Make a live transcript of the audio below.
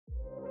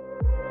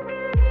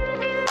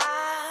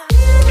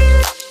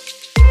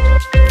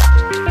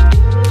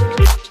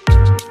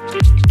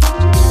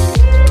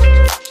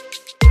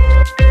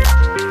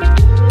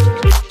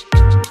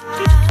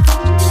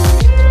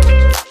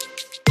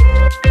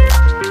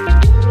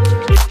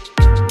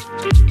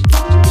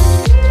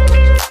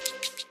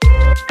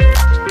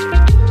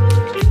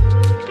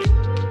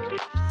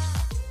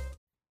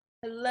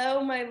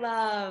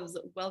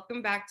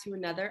Welcome back to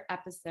another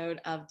episode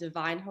of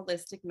Divine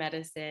Holistic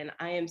Medicine.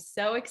 I am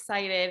so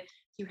excited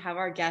to have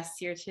our guest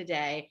here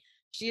today.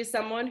 She is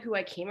someone who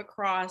I came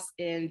across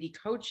in the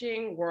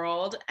coaching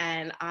world,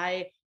 and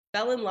I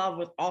fell in love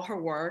with all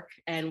her work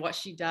and what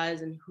she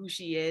does and who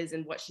she is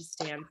and what she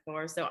stands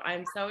for. So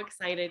I'm so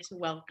excited to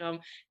welcome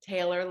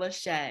Taylor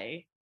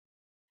LaShay.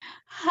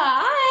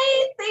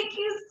 Hi, thank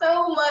you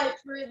so much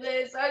for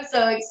this. I'm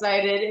so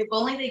excited. If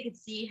only they could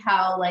see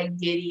how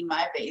giddy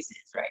my face is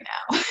right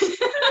now.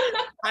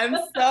 I'm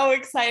so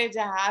excited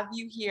to have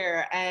you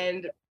here.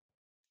 And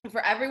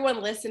for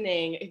everyone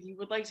listening, if you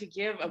would like to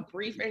give a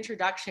brief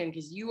introduction,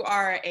 because you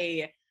are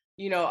a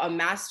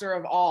master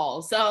of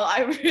all. So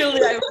I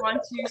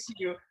want you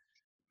to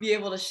be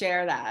able to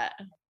share that.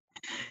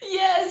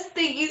 Yes,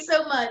 thank you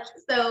so much.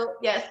 So,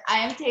 yes, I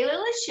am Taylor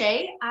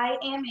LaShay. I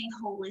am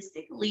a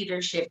holistic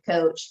leadership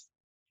coach.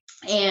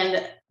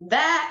 And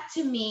that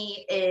to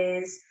me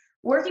is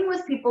working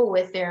with people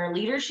with their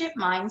leadership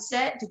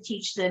mindset to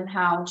teach them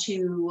how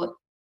to,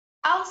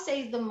 I'll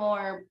say, the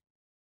more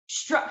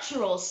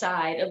structural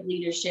side of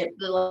leadership,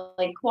 the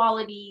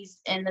qualities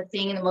and the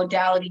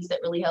modalities that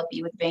really help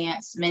you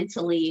advance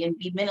mentally and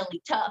be mentally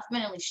tough,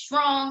 mentally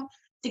strong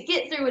to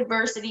get through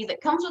adversity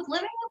that comes with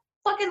living the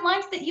fucking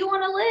life that you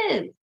want to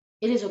live.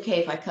 It is okay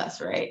if I cuss,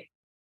 right?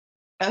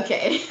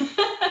 Okay.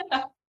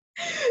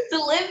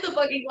 To live the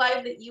fucking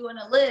life that you want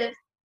to live.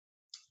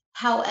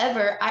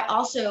 However, I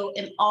also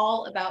am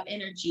all about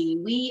energy.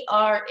 We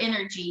are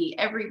energy,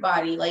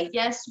 everybody.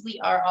 Yes,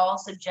 we are all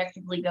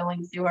subjectively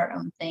going through our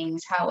own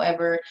things.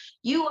 However,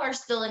 you are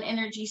still an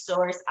energy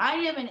source. I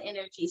am an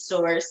energy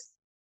source.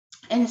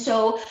 And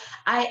so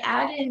I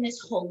add in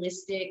this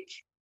holistic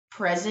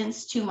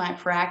presence to my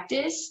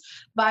practice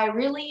by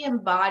really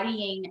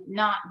embodying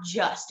not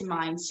just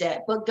mindset,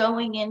 but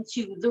going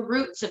into the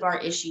roots of our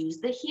issues,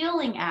 the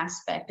healing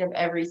aspect of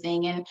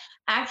everything, and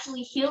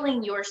actually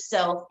healing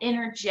yourself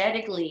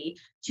energetically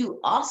to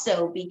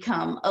also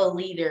become a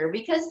leader.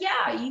 Because,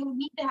 yeah, you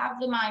need to have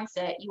the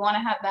mindset. You want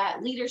to have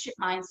that leadership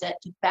mindset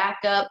to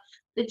back up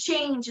the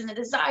change and the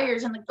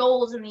desires and the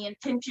goals and the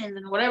intentions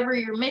and whatever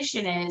your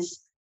mission is.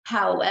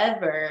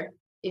 However,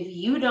 if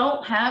you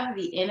don't have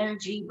the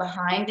energy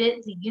behind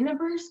it, the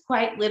universe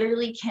quite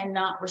literally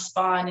cannot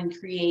respond and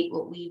create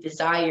what we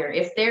desire.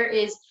 If there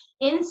is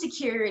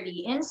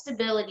insecurity,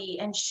 instability,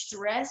 and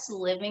stress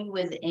living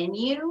within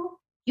you,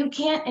 you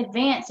can't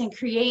advance and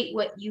create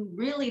what you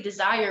really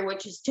desire,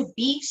 which is to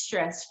be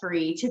stress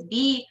free, to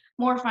be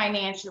more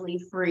financially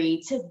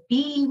free, to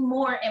be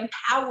more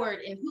empowered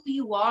in who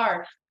you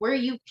are, where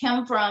you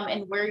come from,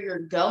 and where you're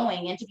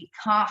going, and to be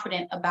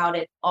confident about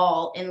it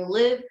all and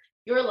live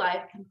your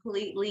life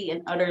completely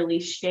and utterly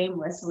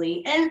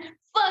shamelessly and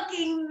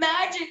fucking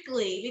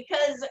magically.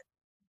 Because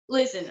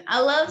listen, I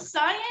love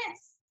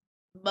science,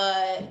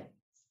 but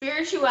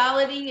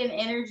spirituality and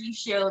energy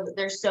show that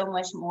there's so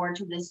much more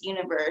to this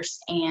universe.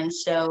 And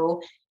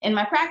so in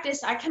my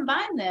practice, I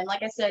combine them,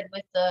 like I said,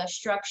 with the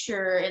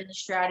structure and the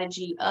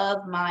strategy of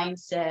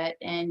mindset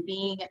and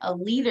being a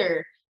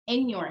leader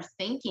in your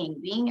thinking,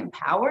 being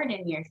empowered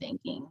in your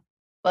thinking,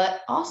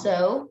 but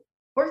also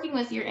working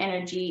with your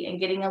energy and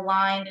getting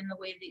aligned in the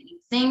way that you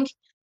think,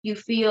 you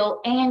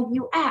feel, and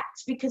you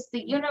act, because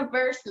the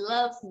universe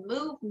loves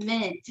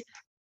movement.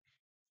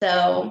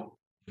 So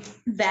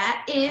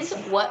that is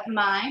what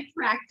my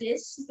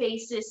practice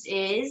basis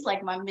is,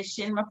 like my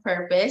mission, my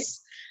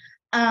purpose.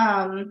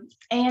 And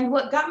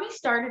what got me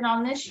started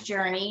on this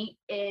journey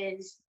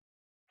is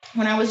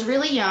when I was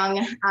really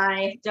young,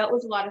 I dealt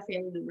with a lot of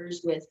family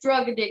members with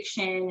drug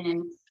addiction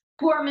and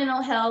poor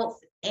mental health.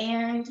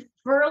 And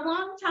for a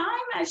long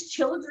time, as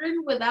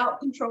children without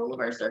control of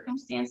our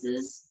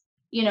circumstances,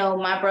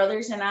 my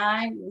brothers and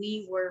I,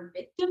 we were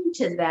victim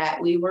to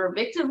that. We were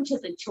victim to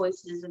the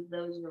choices of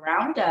those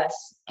around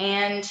us.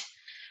 And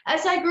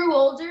as I grew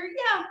older,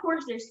 yeah, of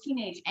course, there's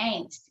teenage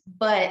angst.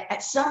 But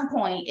at some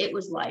point, it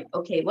was like,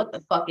 okay, what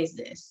the fuck is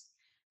this?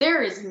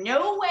 There is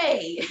no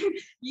way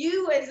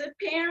you as a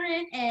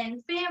parent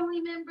and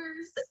family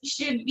members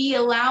should be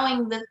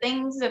allowing the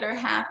things that are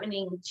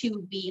happening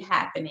to be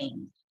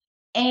happening.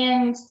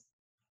 And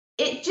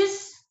it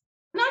just,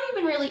 not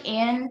even really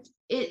end.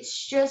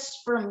 It's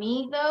just for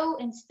me though,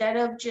 instead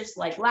of just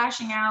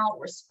lashing out,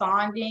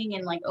 responding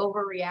and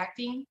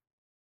overreacting,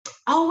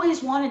 I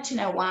always wanted to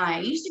know why. I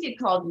used to get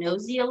called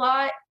nosy a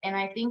lot, and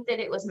I think that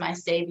it was my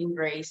saving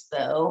grace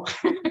though.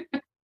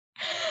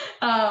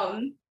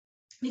 um,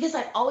 because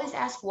I'd always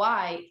ask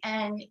why.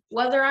 And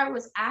whether I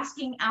was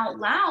asking out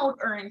loud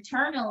or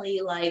internally,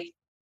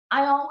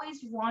 I always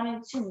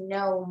wanted to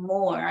know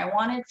more. I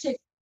wanted to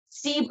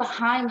see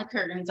behind the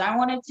curtains. I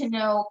wanted to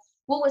know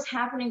what was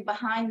happening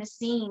behind the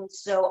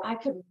scenes so I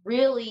could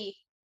really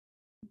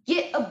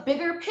get a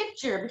bigger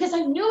picture, because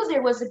I knew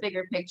there was a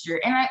bigger picture.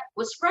 And I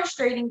was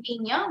frustrating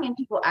being young and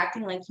people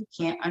acting like you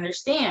can't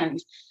understand.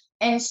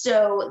 And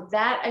so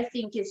that, I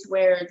think, is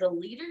where the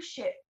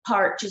leadership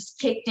part just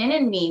kicked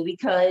in me,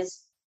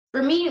 because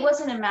for me, it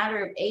wasn't a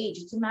matter of age.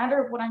 It's a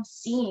matter of what I'm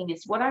seeing.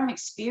 It's what I'm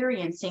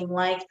experiencing.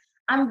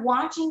 I'm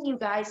watching you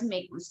guys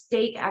make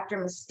mistake after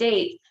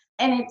mistake.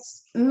 and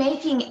it's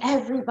making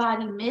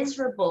everybody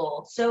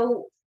miserable.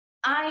 So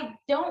I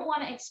don't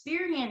want to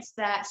experience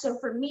that. So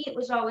for me, it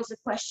was always a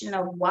question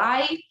of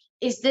why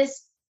is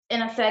this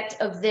an effect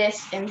of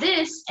this, and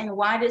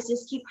why does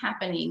this keep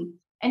happening?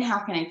 And how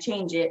can I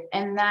change it?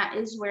 And that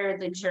is where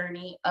the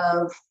journey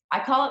of,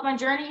 I call it my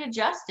journey to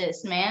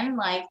justice, man.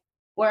 Like,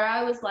 where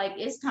I was like,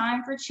 it's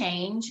time for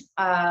change.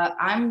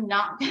 I'm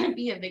not going to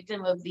be a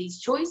victim of these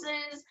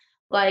choices.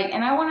 Like,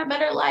 and I want a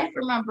better life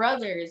for my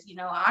brothers.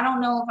 I don't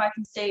know if I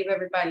can save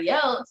everybody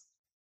else,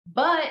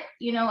 but,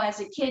 as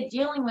a kid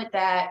dealing with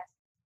that,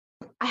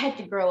 I had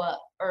to grow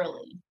up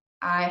early.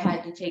 I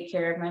had to take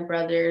care of my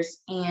brothers.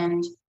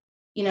 And,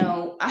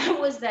 I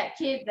was that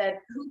kid that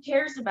who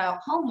cares about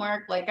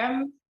homework? Like,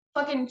 I'm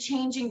fucking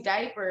changing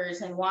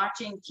diapers and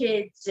watching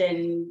kids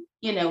and,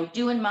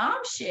 doing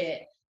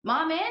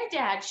mom and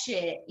dad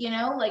shit,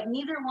 like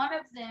neither one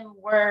of them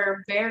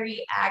were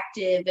very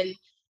active. And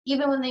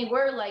even when they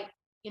were, like,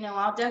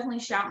 I'll definitely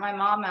shout my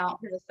mom out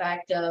for the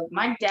fact of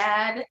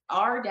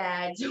our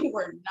dads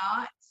were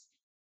not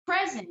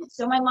present.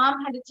 So my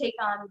mom had to take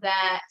on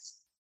that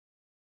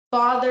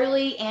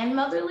fatherly and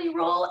motherly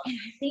role. And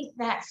I think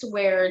that's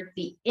where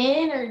the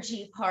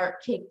energy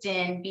part kicked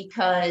in,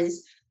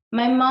 because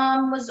my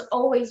mom was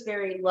always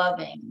very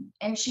loving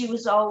and she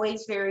was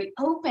always very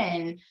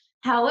open.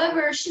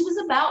 However, she was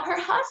about her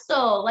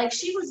hustle. Like,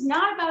 she was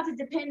not about to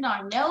depend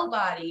on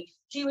nobody.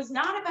 She was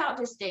not about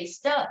to stay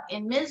stuck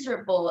and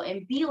miserable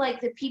and be like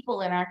the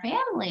people in our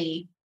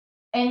family.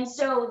 And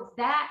so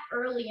that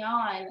early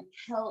on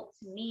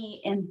helped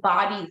me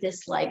embody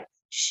this like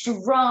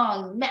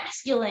strong,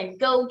 masculine,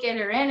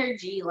 go-getter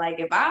energy. Like,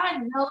 if I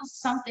know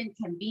something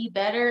can be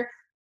better,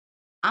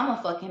 I'm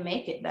gonna fucking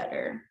make it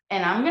better.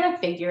 And I'm gonna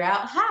figure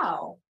out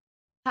how.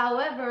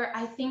 However,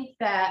 I think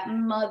that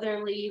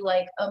motherly,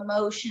 like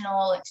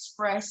emotional,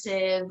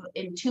 expressive,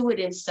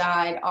 intuitive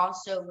side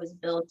also was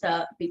built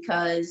up,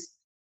 because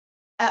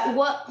at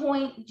what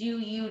point do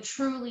you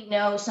truly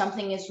know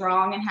something is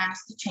wrong and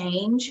has to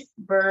change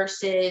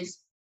versus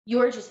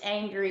you're just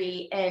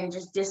angry and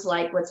just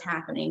dislike what's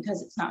happening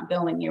because it's not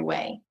going your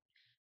way?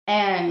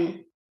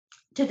 And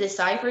to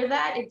decipher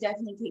that, it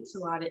definitely takes a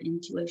lot of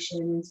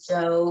intuition.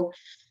 So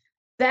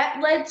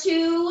that led to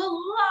a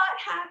lot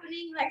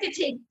happening that could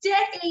take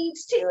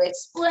decades to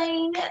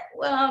explain.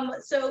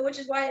 So, which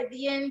is why at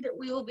the end,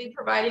 we will be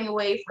providing a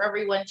way for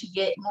everyone to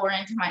get more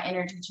into my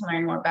energy to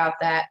learn more about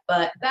that.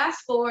 But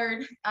fast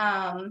forward,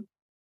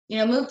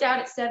 moved out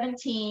at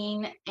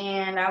 17,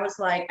 and I was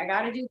like, I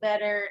got to do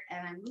better.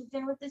 And I moved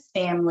in with this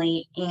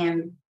family.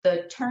 And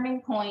the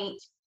turning point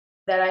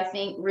that I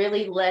think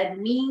really led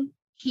me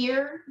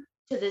here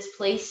to this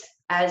place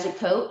as a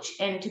coach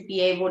and to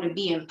be able to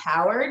be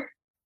empowered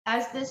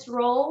as this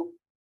role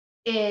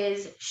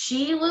is,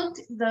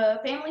 the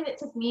family that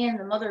took me in,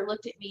 the mother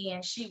looked at me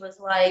and she was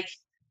like,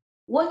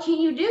 what can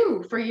you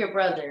do for your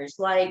brothers?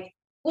 Like,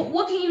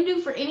 what can you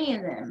do for any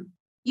of them?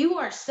 You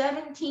are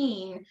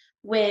 17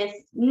 with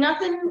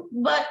nothing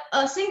but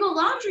a single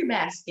laundry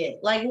basket.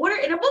 Like, what are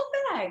in a book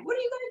bag? What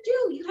are you going to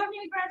do? You haven't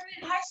even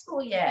graduated high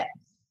school yet.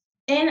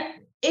 And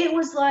it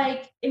was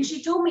like, and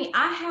she told me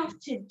I have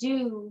to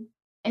do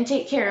and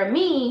take care of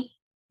me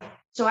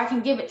so I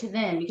can give it to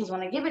them, because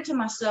when I give it to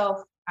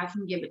myself, I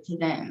can give it to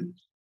them.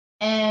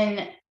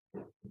 And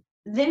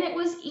then it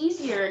was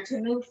easier to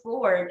move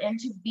forward and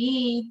to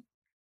be,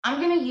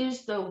 I'm going to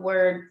use the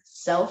word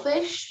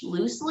selfish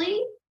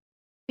loosely,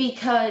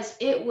 because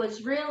it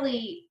was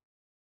really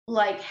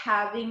like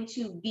having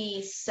to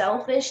be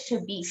selfish to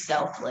be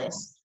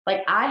selfless.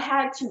 Like, I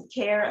had to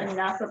care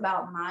enough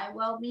about my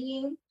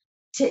well-being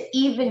to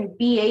even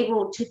be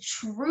able to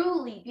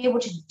truly be able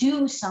to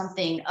do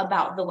something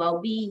about the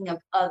well-being of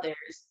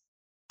others.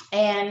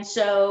 And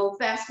so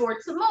fast forward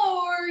some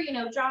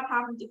more, job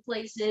hopping to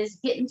places,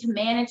 get into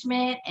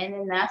management. And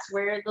then that's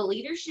where the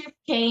leadership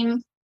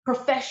came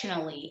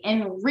professionally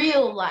in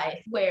real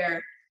life,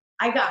 where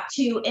I got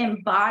to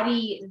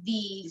embody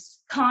these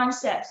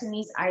concepts and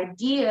these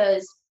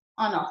ideas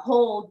on a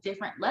whole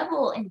different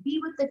level and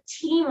be with a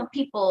team of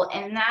people.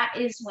 And that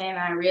is when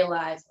I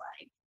realized,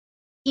 like,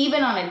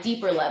 even on a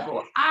deeper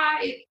level,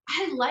 I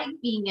like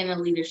being in a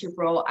leadership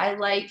role. I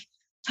like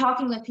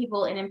talking with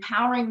people and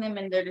empowering them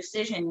in their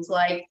decisions.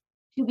 Like,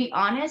 to be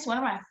honest, one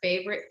of my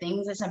favorite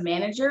things as a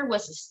manager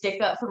was to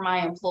stick up for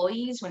my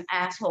employees when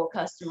asshole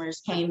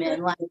customers came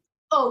in. Like,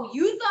 oh,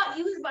 you thought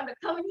you was about to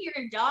come in here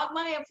and dog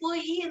my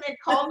employee and then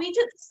call me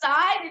to the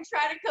side and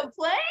try to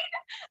complain?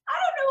 I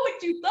don't know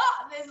what you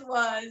thought this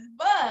was,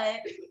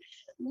 but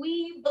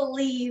we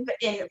believe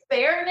in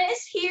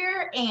fairness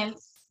here and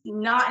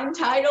not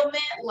entitlement.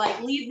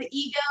 Like, leave the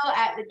ego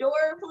at the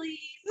door,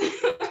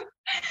 please.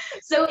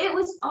 So it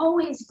was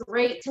always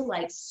great to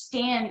like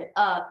stand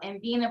up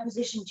and be in a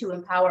position to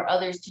empower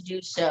others to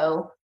do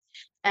so.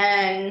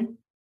 And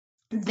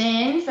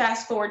then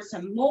fast forward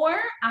some more,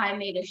 I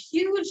made a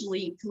huge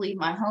leap to leave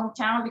my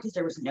hometown because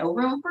there was no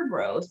room for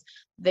growth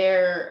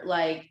there.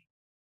 Like,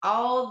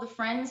 all the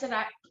friends that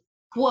I,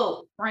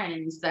 quote,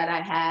 friends that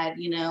I had,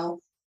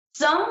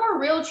 Some were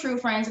real true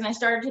friends, and I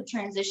started to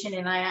transition,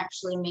 and I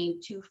actually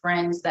made two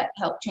friends that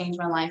helped change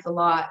my life a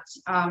lot,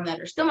 that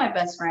are still my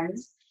best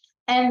friends.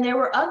 And there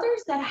were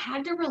others that I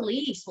had to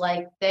release,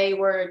 like they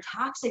were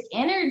toxic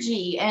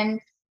energy. And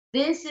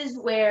this is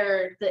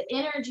where the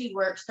energy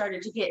work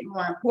started to get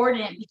more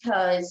important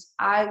because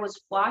I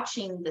was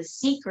watching The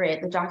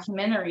Secret, the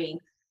documentary,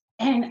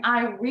 and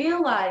I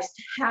realized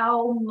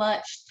how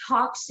much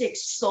toxic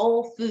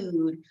soul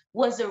food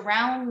was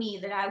around me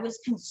that I was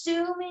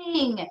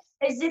consuming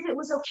as if it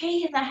was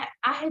okay and that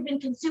I had been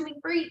consuming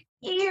for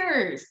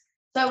years.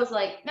 So I was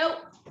like, nope,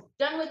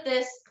 done with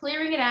this,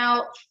 clearing it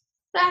out.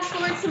 Fast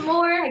forward some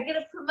more, I get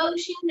a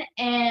promotion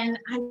and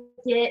I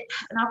get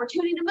an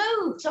opportunity to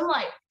move. So I'm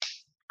like,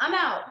 I'm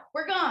out.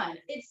 We're gone.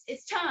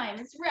 It's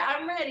time.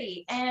 I'm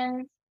ready.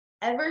 And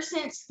ever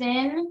since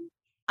then,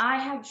 I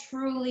have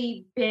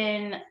truly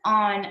been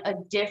on a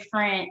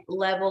different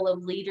level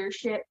of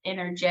leadership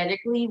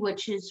energetically,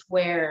 which is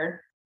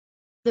where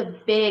the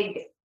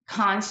big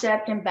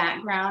concept and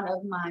background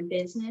of my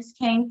business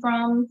came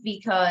from,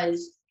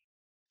 because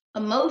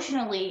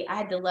emotionally I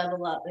had to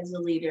level up as a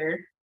leader.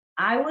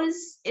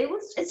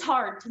 It's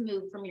hard to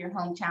move from your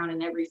hometown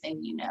and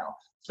everything,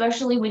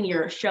 especially when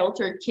you're a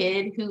sheltered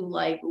kid who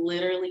like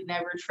literally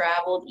never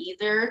traveled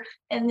either,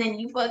 and then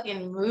you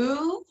fucking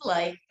move.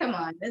 Like, come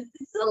on, it's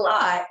a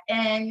lot.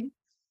 And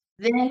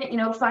then,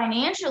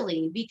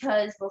 financially,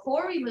 because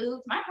before we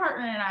moved, my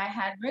partner and I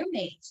had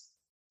roommates.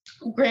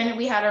 Granted,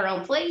 we had our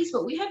own place,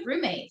 but we had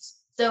roommates.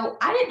 So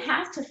I didn't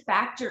have to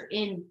factor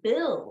in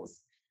bills.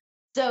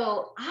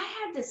 So I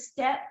had to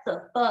step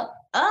the fuck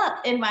up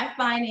in my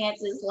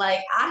finances. Like,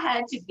 I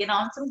had to get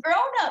on some grown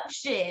up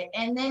shit.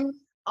 And then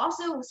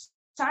also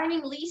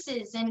signing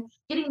leases and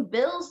getting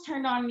bills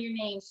turned on your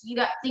name. So you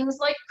got things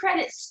like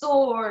credit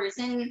scores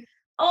and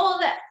all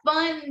that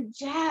fun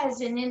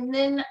jazz. And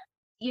then,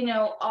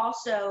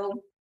 also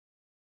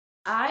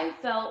I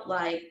felt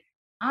like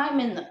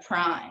I'm in the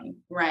prime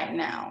right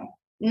now.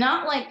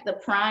 Not like the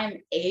prime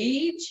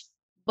age,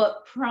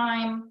 but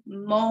prime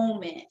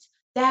moment.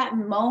 That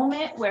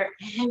moment where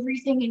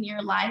everything in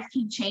your life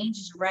can change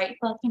is right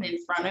fucking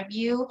in front of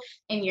you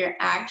and you're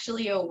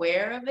actually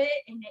aware of it.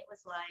 And it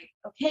was like,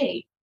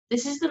 okay,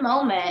 this is the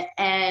moment.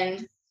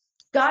 And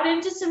got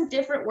into some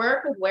different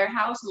work with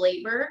warehouse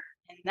labor.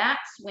 And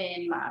that's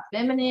when my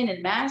feminine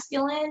and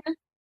masculine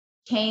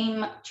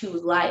came to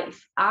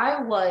life.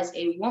 I was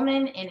a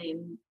woman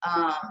in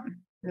a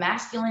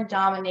masculine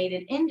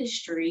dominated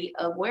industry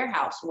of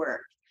warehouse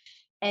work.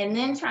 And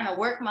then trying to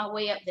work my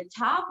way up the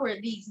top where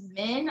these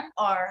men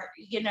are,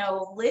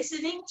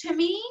 listening to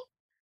me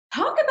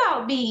talk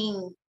about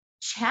being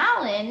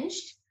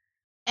challenged.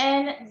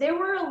 And there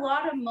were a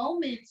lot of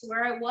moments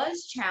where I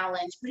was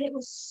challenged, but it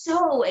was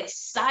so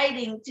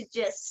exciting to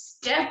just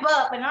step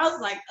up. And I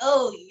was like,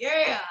 oh,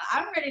 yeah,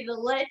 I'm ready to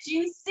let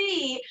you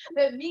see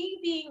that me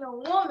being a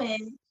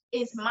woman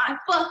is my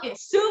fucking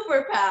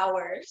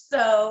superpower.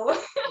 So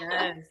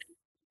Yes.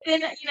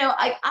 then,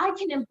 I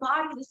can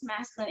embody this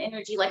masculine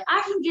energy. Like,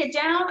 I can get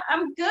down,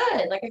 I'm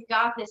good. Like, I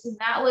got this. And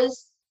that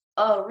was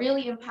a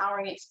really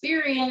empowering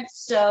experience.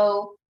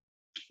 So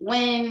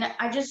when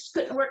I just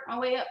couldn't work my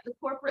way up the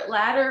corporate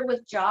ladder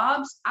with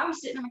jobs, I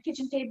was sitting at my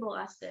kitchen table.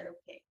 I said,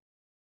 okay,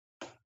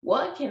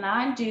 what can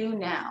I do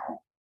now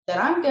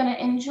that I'm going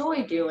to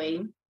enjoy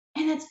doing?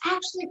 And it's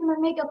actually going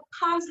to make a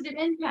positive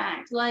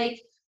impact.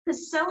 Like,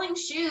 because selling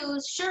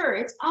shoes, sure,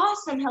 it's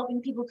awesome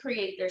helping people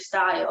create their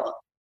style.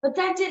 But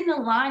that didn't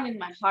align in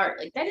my heart.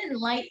 Like, that didn't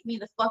light me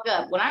the fuck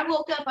up. When I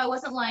woke up, I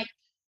wasn't like,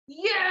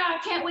 yeah, I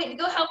can't wait to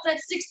go help that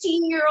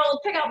 16-year-old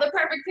pick out the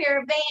perfect pair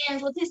of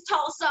Vans with his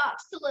tall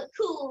socks to look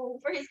cool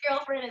for his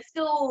girlfriend at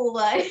school.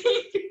 Like,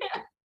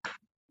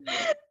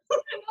 I'm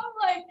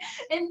like,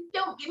 and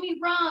don't get me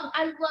wrong,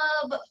 I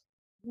love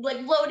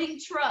like loading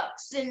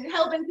trucks and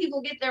helping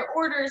people get their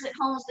orders at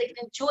home so they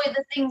can enjoy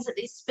the things that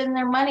they spend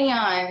their money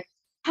on.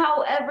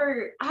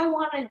 However, I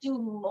want to do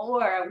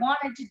more. I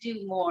wanted to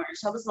do more.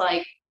 So I was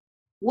like,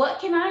 what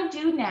can I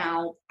do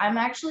now? I'm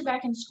actually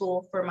back in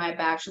school for my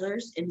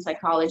bachelor's in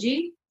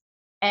psychology.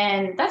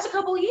 And that's a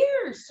couple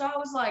years. So I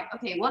was like,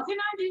 okay, what can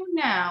I do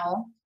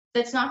now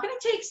that's not going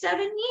to take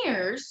 7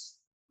 years,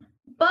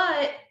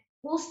 but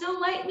will still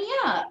light me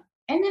up?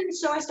 And then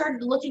so I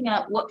started looking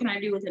up what can I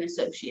do with an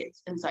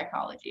associate's in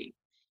psychology,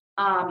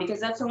 because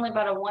that's only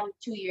about a 1 to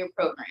 2 year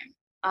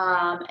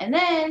program. And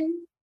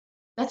then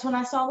that's when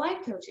I saw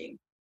life coaching.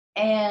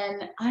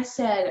 And I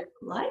said,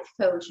 life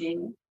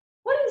coaching?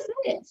 What is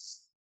this?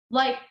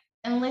 Like,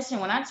 and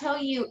listen, when I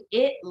tell you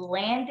it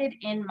landed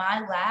in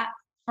my lap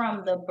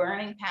from the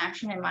burning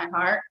passion in my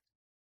heart,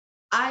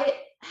 I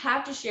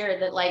have to share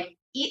that, like,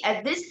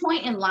 at this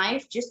point in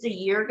life, just a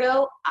year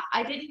ago,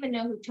 I didn't even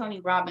know who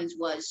Tony Robbins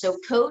was. So,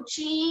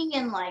 coaching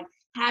and like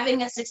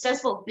having a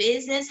successful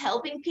business,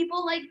 helping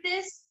people like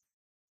this,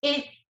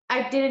 it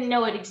I didn't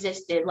know it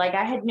existed. Like,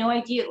 I had no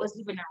idea it was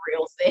even a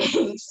real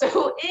thing.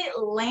 So it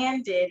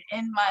landed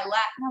in my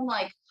lap, and I'm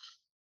like,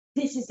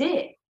 this is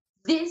it.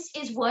 This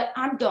is what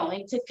I'm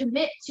going to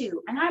commit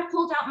to. And I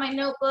pulled out my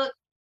notebook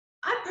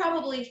I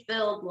probably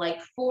filled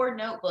like 4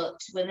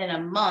 notebooks within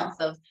a month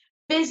of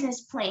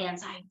business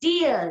plans,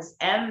 ideas,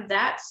 and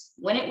that's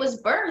when it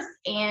was birthed.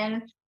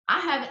 And I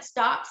haven't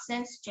stopped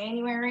since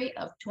January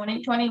of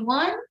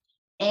 2021.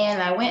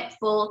 And I went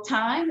full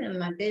time in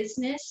my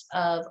business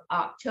of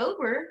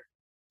October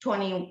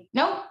 20,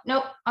 nope,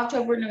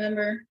 October,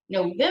 November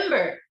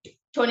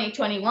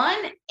 2021.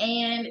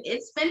 And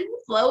it's been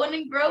flowing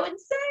and growing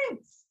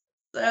since.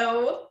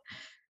 So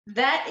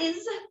that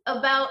is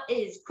about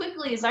as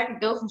quickly as I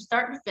could go from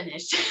start to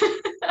finish.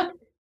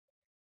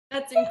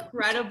 That's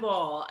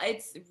incredible.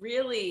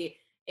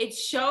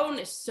 It's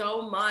shown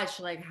so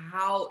much like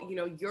how,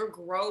 your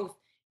growth,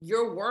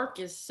 your work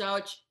is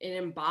such an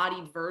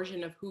embodied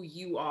version of who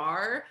you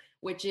are,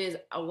 which is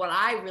what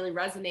I really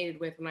resonated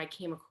with when I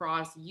came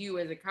across you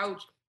as a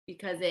coach,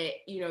 because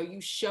you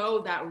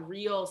show that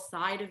real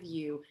side of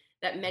you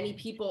that many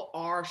people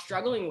are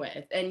struggling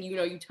with. And,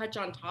 you touch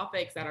on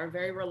topics that are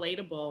very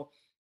relatable,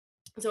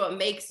 so it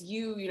makes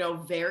you,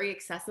 very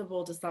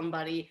accessible to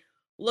somebody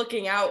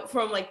looking out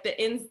from like the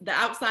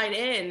outside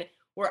in,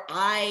 where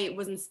I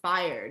was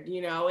inspired,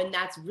 and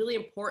that's really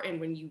important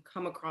when you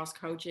come across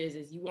coaches,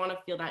 is you want to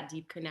feel that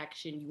deep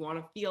connection. You want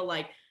to feel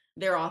like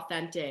they're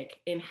authentic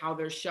in how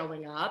they're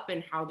showing up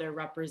and how they're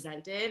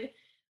represented.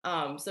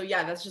 So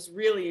yeah, that's just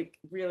really,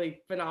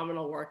 really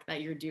phenomenal work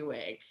that you're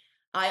doing.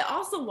 I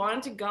also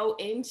wanted to go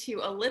into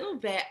a little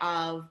bit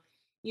of,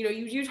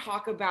 you do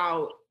talk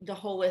about the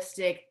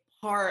holistic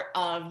part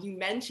of, you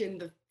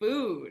mentioned the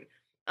food,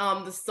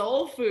 the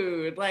soul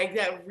food, like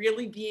that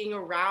really being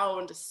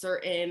around a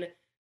certain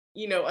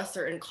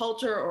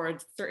culture or a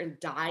certain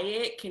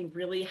diet can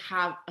really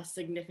have a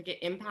significant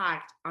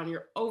impact on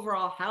your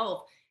overall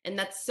health. And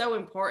that's so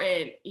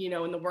important,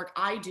 in the work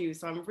I do.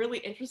 So I'm really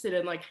interested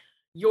in like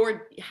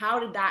how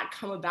did that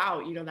come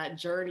about, that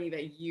journey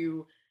that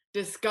you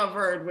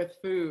discovered with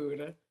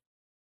food?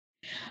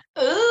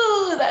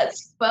 Ooh,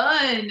 that's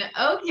fun.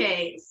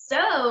 Okay,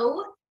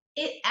 so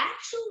it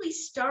actually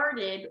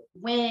started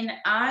when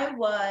I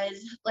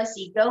was, let's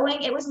see,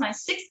 it was my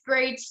 6th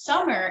grade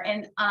summer,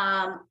 and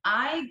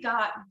I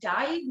got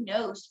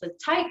diagnosed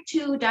with type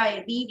 2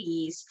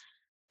 diabetes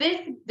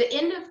the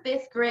end of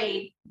 5th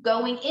grade,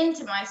 going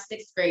into my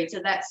 6th grade. So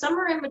that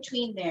summer in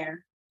between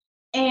there.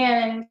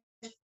 And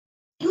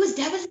it was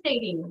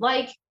devastating.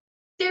 Like,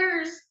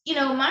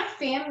 my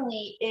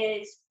family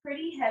is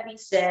pretty heavy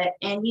set.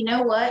 And you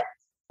know what?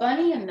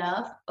 Funny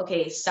enough,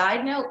 okay,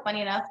 side note,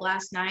 funny enough,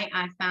 last night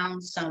I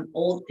found some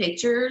old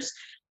pictures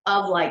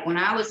of like when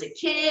I was a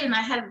kid and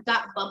I had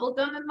got bubble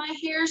gum in my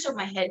hair, so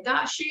my head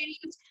got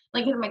shaved,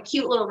 like in my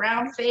cute little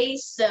round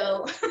face.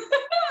 So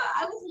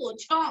I was a little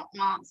chomp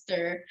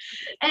monster.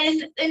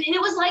 And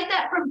it was like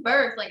that from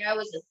birth. Like I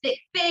was a thick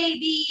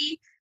baby,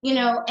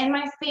 and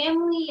my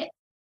family,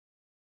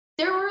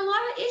 there were a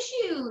lot of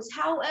issues.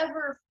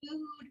 However,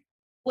 food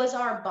was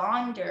our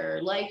bonder.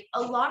 Like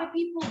a lot of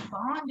people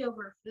bond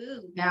over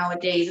food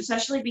nowadays,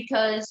 especially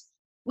because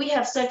we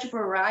have such a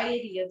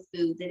variety of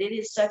food that it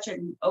is such a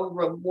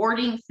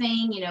rewarding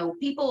thing.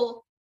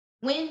 People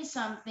win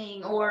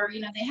something, or,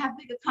 they have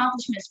big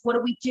accomplishments.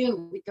 What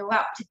do? We go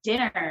out to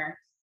dinner.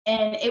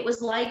 And it was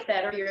like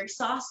that, or you're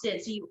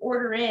exhausted, so you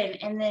order in.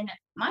 And then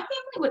my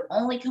family would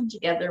only come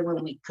together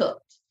when we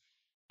cooked.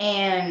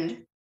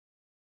 And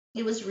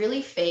it was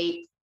really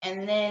fake.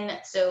 And then,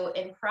 so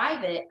in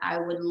private, I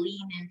would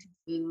lean into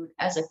food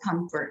as a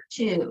comfort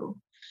too.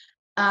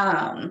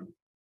 Um,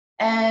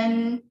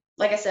 and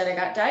like I said, I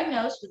got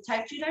diagnosed with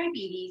type 2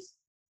 diabetes,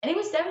 and it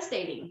was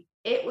devastating.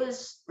 It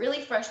was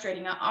really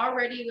frustrating. I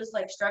already was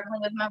like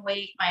struggling with my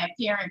weight, my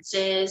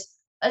appearances,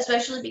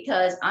 especially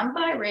because I'm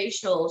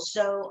biracial.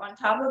 So, on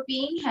top of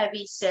being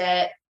heavy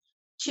set,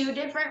 2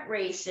 different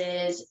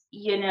races,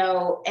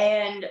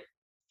 and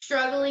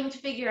struggling to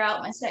figure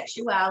out my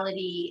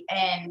sexuality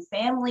and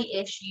family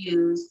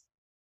issues,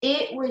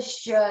 it was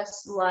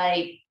just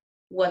like,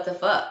 what the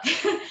fuck?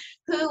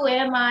 Who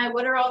am I?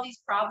 What are all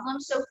these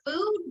problems? So,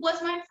 food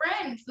was my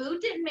friend.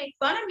 Food didn't make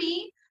fun of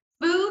me.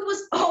 Food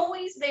was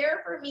always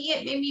there for me.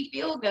 It made me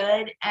feel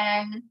good.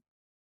 And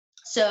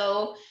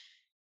so,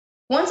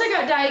 once I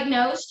got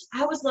diagnosed,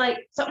 I was like,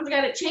 something's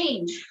got to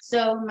change.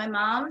 So my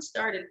mom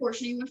started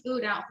portioning the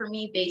food out for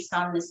me based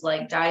on this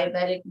like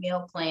diabetic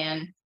meal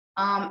plan.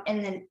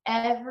 And then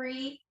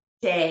every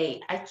day,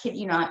 I kid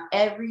you not,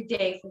 every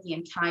day for the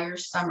entire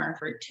summer,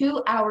 for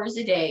 2 hours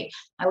a day,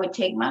 I would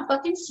take my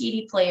fucking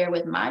CD player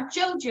with my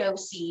JoJo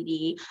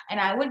CD, and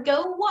I would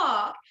go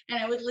walk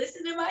and I would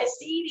listen to my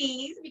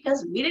CDs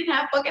because we didn't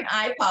have fucking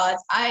iPods.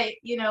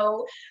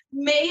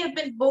 May have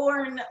been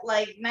born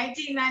like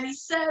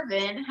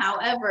 1997.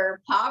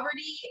 However,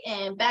 poverty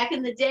and back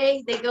in the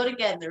day, they go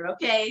together.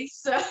 Okay.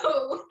 So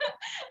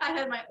I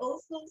had my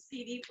old school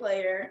CD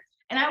player,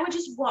 and I would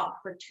just walk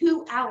for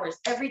 2 hours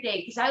every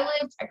day because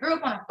I grew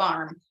up on a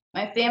farm.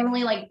 My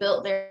family like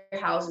built their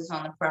houses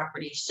on the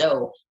property.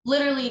 So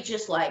literally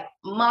just like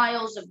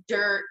miles of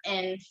dirt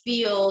and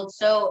fields.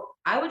 So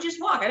I would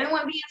just walk. I didn't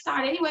want to be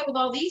inside anyway with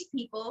all these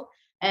people,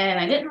 and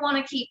I didn't want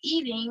to keep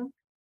eating.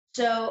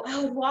 So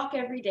I would walk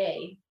every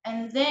day.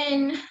 And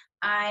then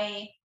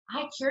I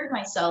cured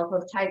myself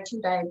of type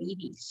 2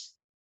 diabetes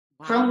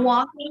from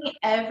Wow. walking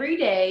every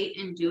day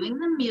and doing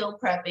the meal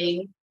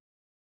prepping.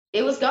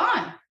 It was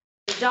gone.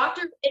 The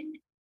doctor, and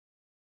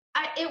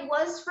it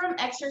was from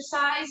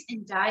exercise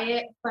and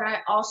diet, but I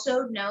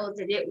also know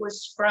that it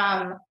was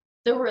from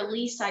the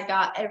release I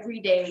got every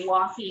day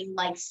walking.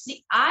 Like,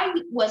 see, I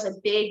was a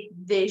big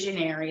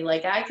visionary.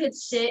 Like, I could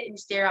sit and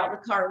stare out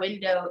the car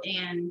window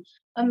and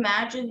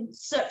imagine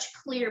such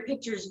clear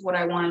pictures of what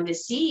I wanted to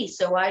see.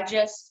 So I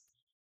just,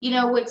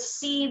 would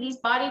see these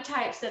body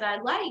types that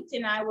I liked,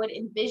 and I would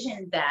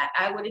envision that.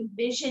 I would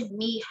envision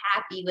me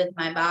happy with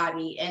my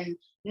body and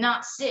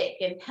not sick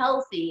and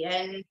healthy,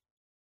 and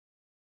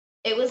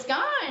it was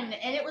gone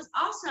and it was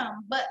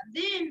awesome. But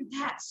then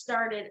that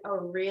started a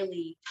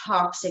really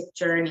toxic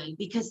journey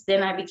because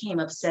then I became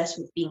obsessed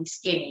with being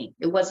skinny.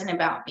 It wasn't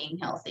about being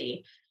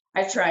healthy.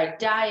 I tried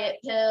diet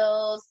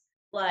pills,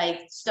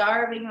 like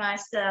starving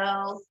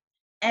myself,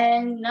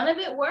 and none of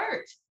it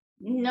worked.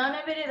 None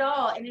of it at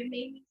all. And it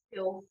made me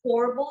feel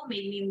horrible,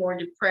 made me more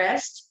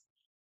depressed.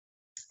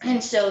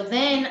 And so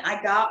then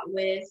I got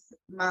with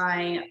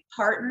my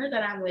partner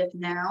that I'm with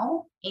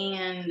now,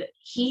 and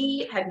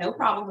he had no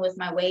problem with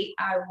my weight.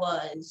 I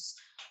was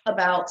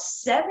about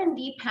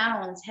 70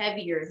 pounds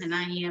heavier than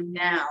I am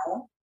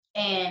now,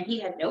 and he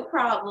had no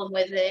problem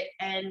with it.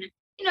 And,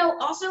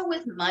 also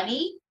with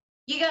money,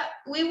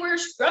 we were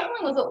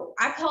struggling with what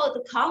I call it,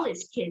 the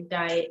college kid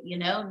diet,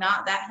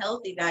 not that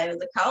healthy diet,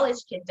 the college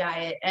kid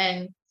diet.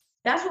 And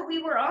that's what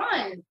we were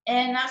on.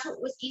 And that's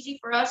what was easy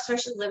for us,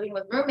 especially living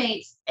with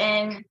roommates.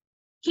 And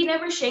he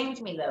never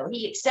shamed me though.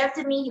 He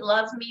accepted me, he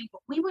loves me,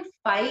 but we would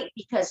fight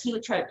because he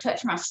would try to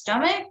touch my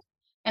stomach.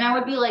 And I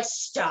would be like,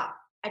 stop,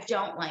 I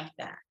don't like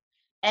that.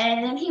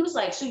 And then he was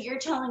like, so you're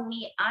telling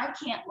me I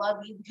can't love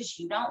you because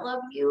you don't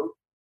love you?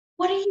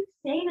 What do you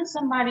say to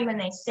somebody when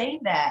they say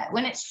that?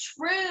 When it's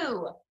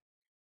true.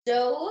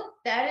 So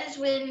that is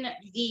when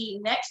the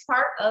next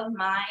part of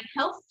my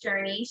health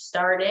journey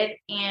started,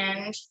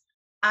 and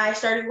I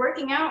started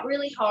working out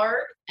really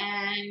hard.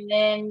 And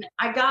then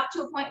I got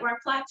to a point where I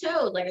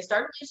plateaued. Like, I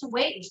started losing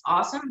weight. It was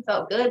awesome,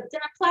 felt good. But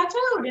then I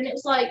plateaued, and it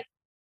was like,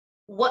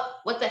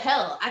 what the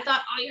hell? I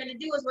thought all you had to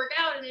do was work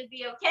out and it'd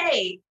be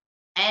okay.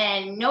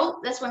 And nope,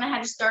 that's when I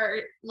had to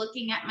start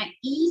looking at my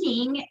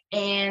eating.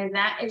 And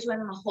that is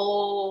when the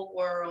whole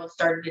world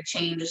started to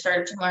change. I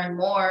started to learn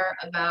more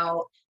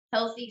about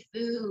healthy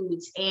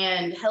foods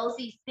and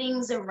healthy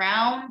things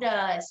around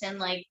us, and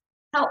like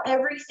how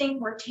everything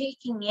we're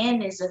taking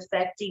in is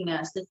affecting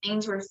us. The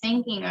things we're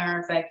thinking are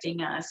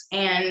affecting us.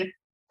 And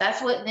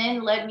that's what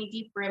then led me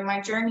deeper in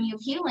my journey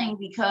of healing,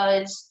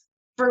 because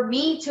for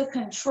me to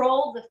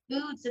control the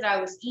foods that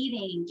I was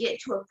eating, get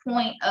to a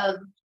point of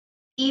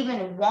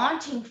even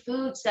wanting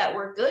foods that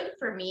were good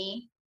for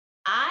me,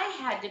 I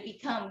had to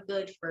become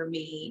good for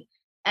me.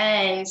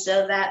 And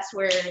so that's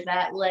where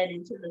that led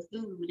into the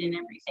food and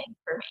everything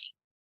for me.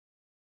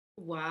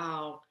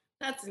 Wow.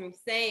 That's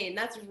insane.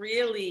 That's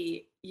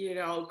really,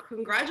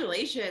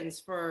 congratulations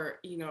for,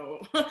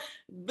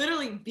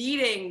 literally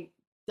beating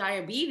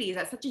diabetes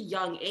at such a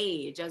young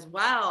age as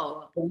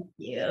well. Thank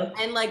you.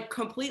 And like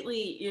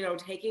completely,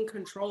 taking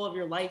control of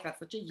your life at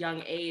such a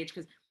young age.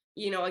 Cause,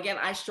 again,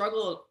 I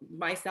struggled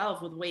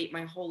myself with weight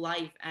my whole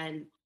life,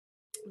 and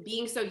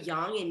being so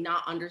young and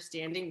not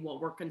understanding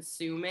what we're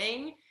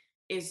consuming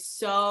is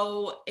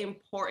so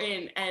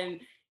important.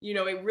 And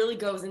it really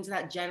goes into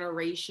that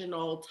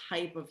generational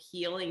type of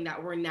healing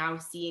that we're now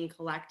seeing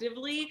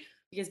collectively,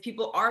 because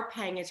people are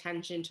paying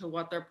attention to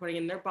what they're putting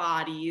in their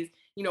bodies,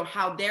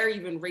 how they're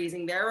even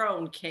raising their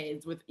own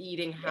kids with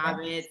eating Yes.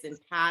 habits and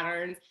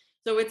patterns.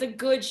 So it's a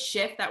good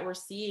shift that we're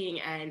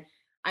seeing. And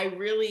I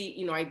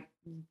really, I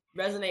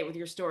resonate with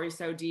your story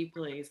so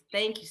deeply. So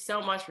thank you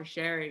so much for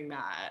sharing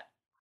that.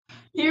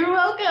 You're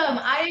welcome.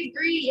 I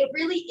agree. It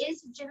really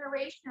is a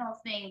generational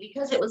thing,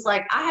 because it was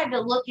like I had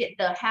to look at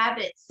the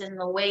habits and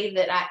the way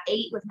that I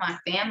ate with my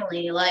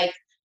family. Like,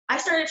 I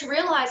started to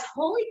realize,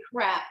 holy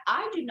crap,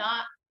 I do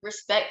not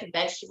respect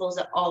vegetables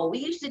at all. We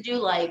used to do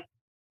like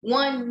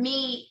one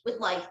meat with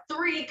like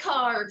three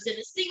carbs and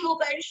a single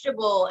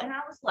vegetable. And I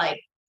was like,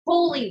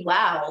 holy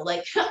wow,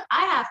 like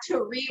I have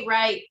to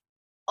rewrite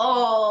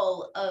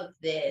all of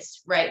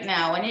this right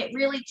now. And it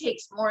really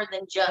takes more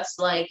than just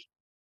like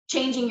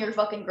changing your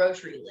fucking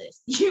grocery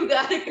list. You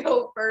got to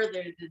go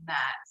further than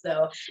that.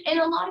 So, and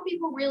a lot of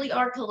people really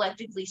are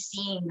collectively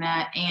seeing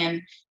that.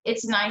 And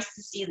it's nice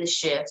to see the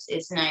shifts.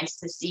 It's nice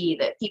to see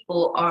that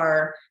people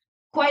are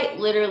quite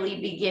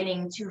literally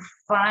beginning to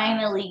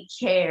finally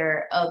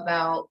care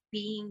about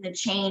being the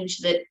change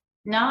that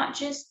not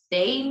just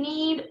they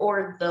need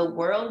or the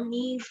world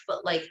needs,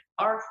 but like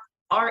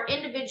our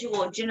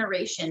individual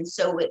generation.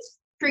 So it's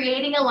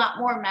creating a lot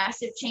more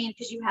massive change,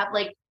 because you have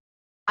like,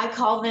 I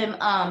call them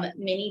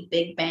mini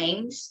big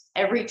bangs.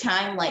 Every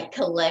time like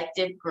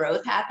collective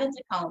growth happens,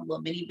 I call them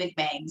little mini big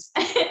bangs.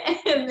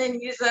 And then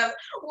you just have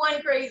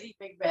one crazy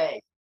big bang.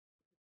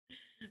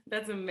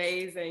 That's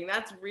amazing.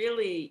 That's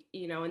really,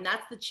 and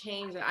that's the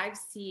change that I've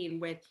seen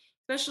with,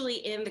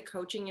 especially in the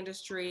coaching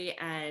industry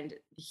and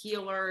the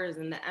healers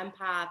and the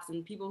empaths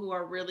and people who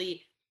are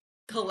really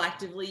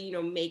collectively,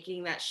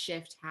 making that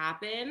shift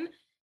happen.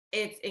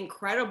 It's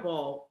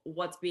incredible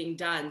what's being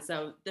done.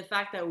 So the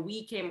fact that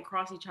we came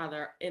across each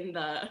other in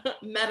the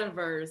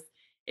metaverse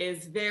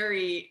is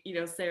very,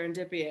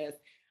 serendipitous.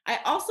 I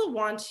also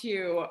want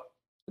to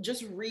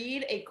just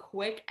read a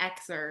quick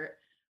excerpt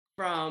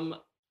from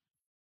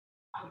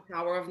The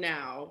Power of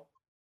Now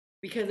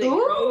because it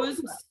Ooh.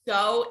 goes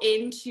so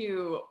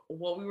into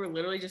what we were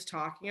literally just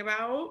talking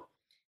about,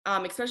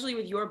 especially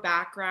with your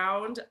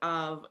background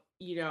of,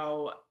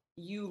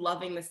 you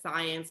loving the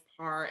science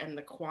part and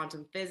the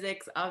quantum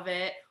physics of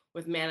it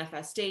with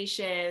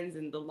manifestations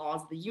and the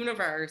laws of the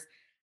universe.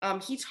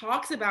 He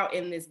talks about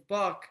in this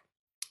book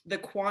the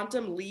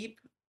quantum leap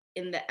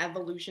in the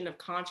evolution of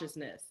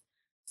consciousness.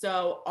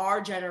 So, our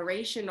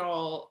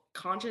generational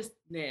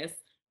consciousness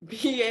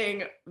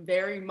being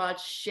very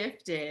much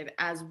shifted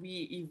as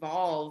we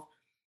evolve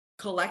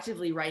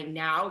collectively right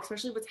now,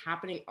 especially what's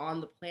happening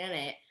on the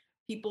planet.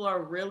 People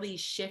are really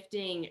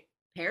shifting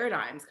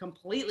paradigms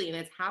completely, and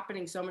it's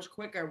happening so much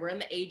quicker. We're in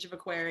the age of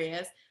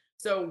Aquarius,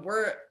 so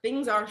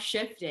things are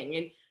shifting,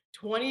 and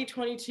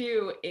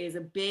 2022 is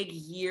a big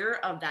year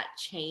of that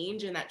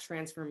change and that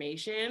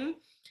transformation.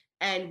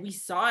 And we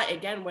saw it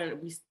again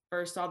when we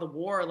first saw the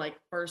war like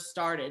first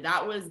started.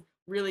 That was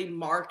really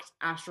marked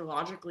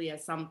astrologically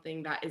as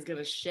something that is going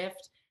to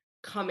shift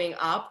coming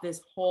up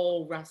this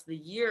whole rest of the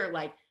year.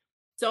 Like,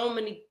 so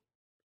many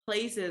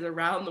places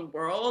around the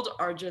world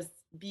are just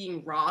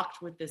being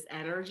rocked with this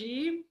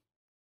energy.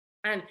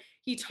 And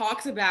he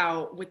talks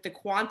about with the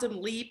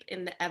quantum leap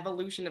in the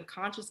evolution of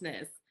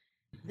consciousness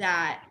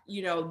that,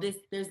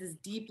 there's this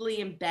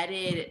deeply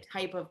embedded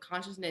type of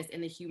consciousness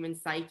in the human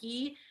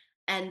psyche,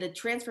 and the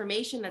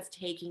transformation that's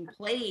taking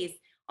place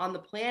on the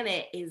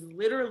planet is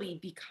literally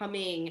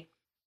becoming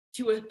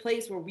to a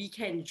place where we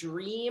can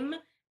dream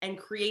and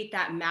create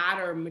that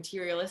matter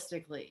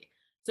materialistically.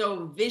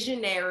 So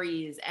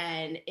visionaries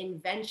and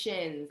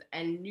inventions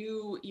and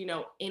new,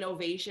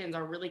 innovations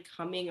are really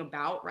coming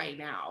about right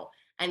now.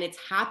 And it's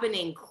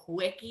happening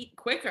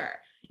quicker,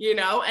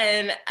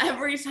 and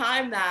every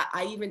time that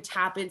I even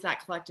tap into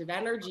that collective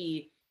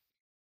energy,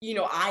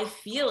 I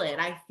feel it.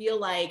 I feel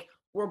like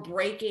we're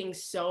breaking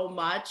so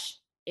much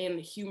in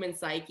human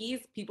psyches,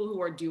 people who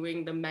are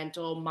doing the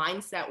mental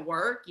mindset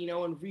work, and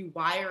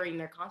rewiring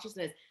their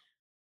consciousness.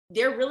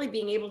 They're really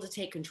being able to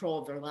take control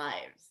of their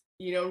lives,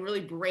 and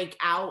really break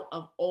out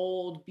of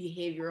old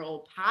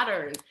behavioral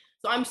patterns.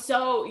 So I'm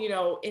so,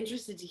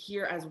 interested to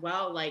hear as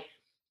well, like,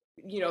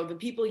 the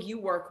people you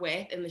work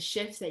with and the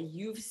shifts that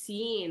you've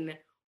seen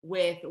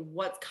with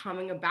what's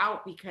coming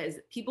about, because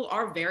people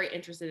are very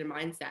interested in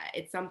mindset.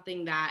 It's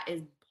something that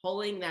is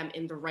pulling them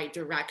in the right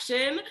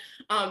direction,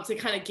 to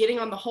kind of getting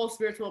on the whole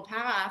spiritual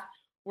path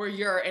where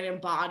you're an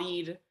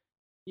embodied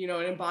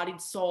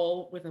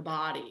soul with a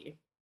body.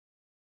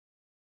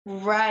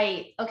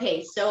 Right.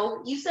 Okay.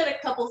 So you said a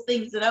couple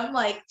things that I'm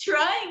like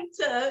trying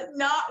to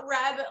not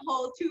rabbit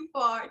hole too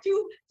far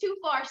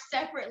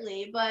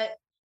separately. But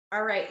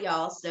all right,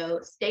 y'all.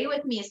 So stay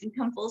with me. It's gonna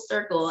come full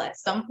circle at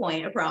some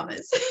point. I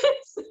promise.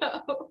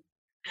 So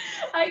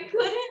I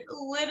couldn't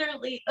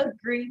literally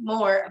agree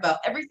more about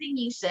everything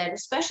you said,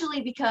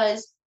 especially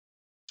because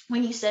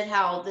when you said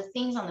how the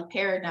things on the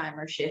paradigm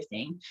are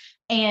shifting.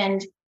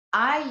 And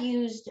I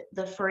used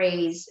the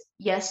phrase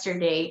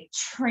yesterday,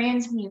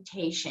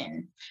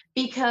 transmutation,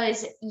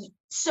 because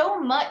so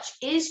much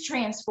is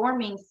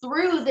transforming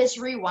through this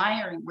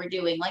rewiring we're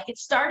doing. Like,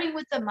 it's starting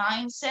with the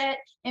mindset,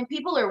 and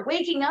people are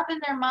waking up in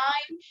their mind.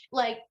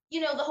 Like,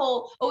 the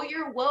whole, oh,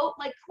 you're woke.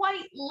 Like,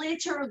 quite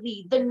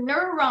literally, the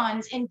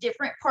neurons in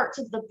different parts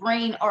of the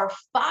brain are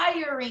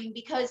firing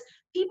because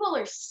people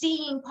are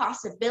seeing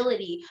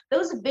possibility.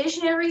 Those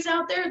visionaries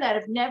out there that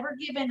have never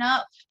given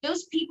up,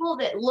 those people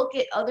that look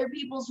at other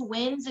people's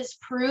wins as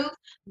proof,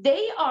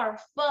 they are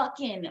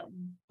fucking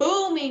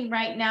booming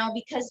right now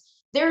because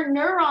their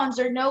neurons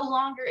are no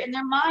longer, and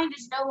their mind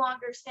is no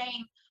longer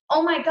saying,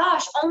 oh my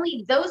gosh,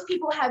 only those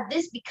people have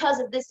this because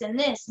of this and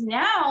this.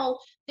 Now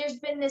there's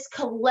been this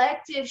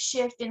collective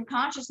shift in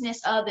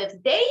consciousness of, if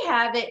they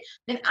have it,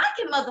 then I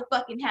can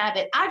motherfucking have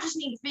it. I just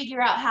need to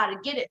figure out how to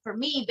get it for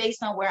me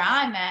based on where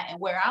I'm at and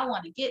where I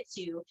want to get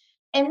to.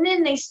 And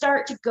then they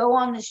start to go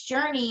on this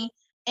journey,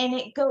 and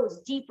it goes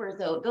deeper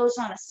though. It goes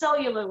on a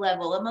cellular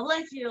level, a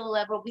molecular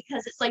level,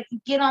 because it's like you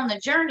get on the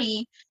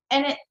journey,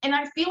 and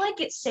I feel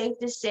like it's safe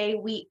to say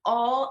we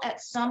all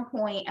at some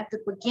point at the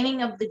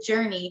beginning of the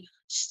journey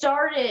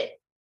started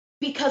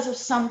because of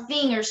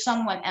something or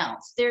someone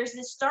else. There's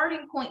this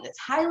starting point that's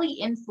highly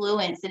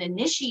influenced and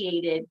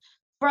initiated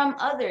from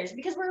others,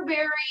 because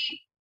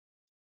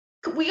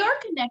we are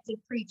connected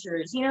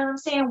creatures, you know what I'm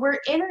saying? We're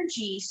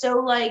energy. So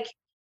like,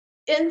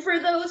 and for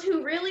those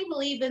who really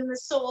believe in the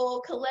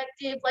soul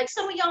collective, like,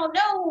 some of y'all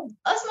know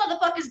us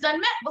motherfuckers done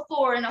met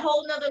before in a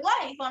whole nother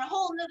life on a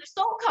whole nother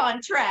soul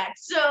contract.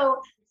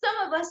 So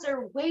some of us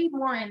are way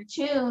more in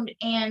tune.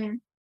 And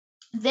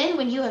then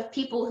when you have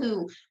people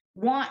who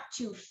want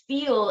to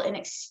feel and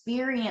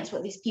experience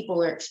what these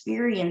people are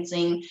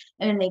experiencing.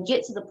 And then they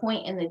get to the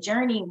point in the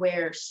journey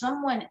where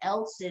someone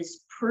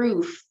else's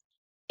proof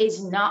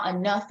is not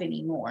enough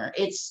anymore.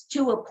 It's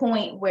to a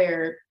point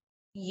where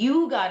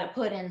you got to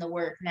put in the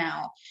work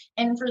now.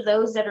 And for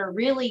those that are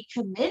really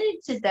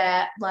committed to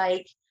that,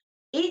 like,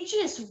 it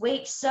just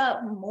wakes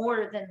up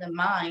more than the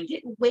mind.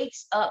 It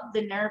wakes up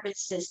the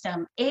nervous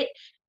system. It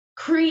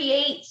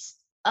creates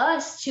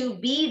us to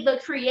be the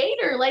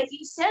creator. Like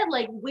you said,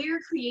 like, we're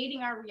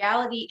creating our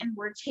reality and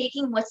we're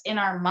taking what's in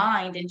our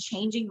mind and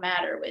changing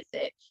matter with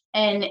it.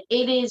 And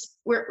it is,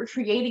 we're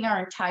creating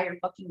our entire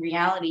fucking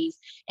realities.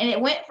 And it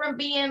went from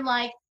being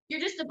like, you're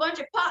just a bunch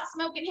of pot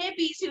smoking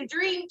hippies who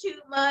dream too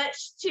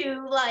much,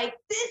 to like,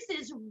 this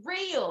is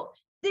real.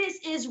 This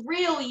is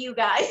real, you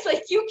guys.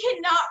 Like, you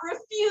cannot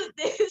refute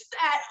this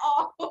at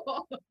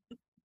all.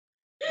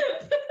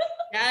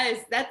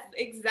 Yes, that's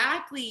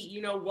exactly,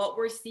 what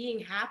we're seeing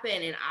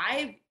happen.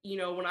 And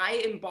when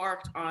I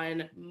embarked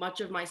on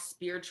much of my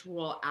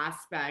spiritual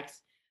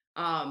aspects,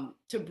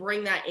 to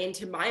bring that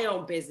into my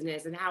own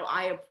business and how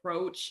I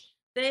approach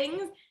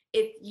things,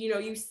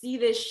 you see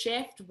this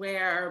shift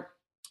where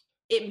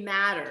it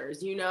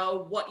matters,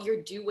 what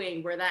you're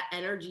doing, where that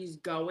energy is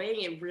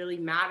going. It really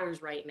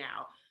matters right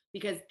now,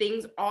 because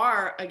things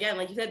are, again,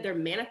 like you said, they're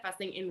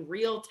manifesting in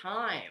real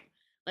time.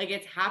 Like,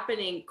 it's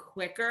happening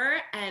quicker.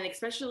 And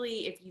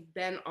especially if you've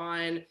been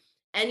on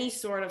any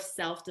sort of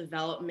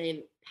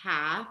self-development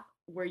path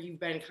where you've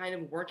been kind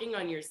of working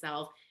on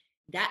yourself,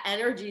 that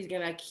energy is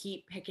going to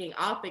keep picking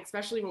up,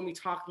 especially when we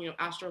talk,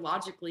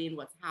 astrologically and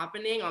what's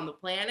happening on the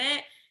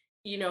planet.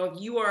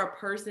 If you are a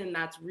person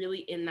that's really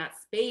in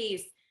that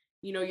space,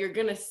 you're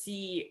going to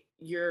see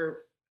your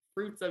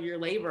fruits of your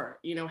labor,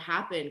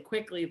 happen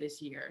quickly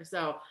this year.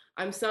 So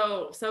I'm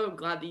so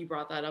glad that you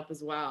brought that up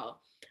as well.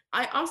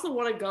 I also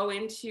want to go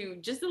into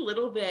just a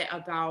little bit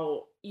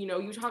about,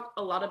 you talked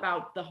a lot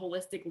about the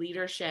holistic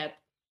leadership,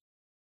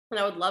 and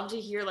I would love to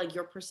hear like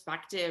your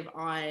perspective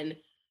on,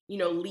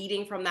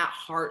 leading from that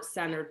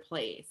heart-centered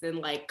place and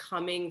like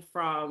coming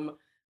from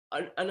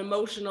an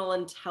emotional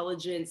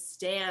intelligence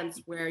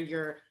stance where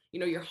your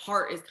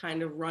heart is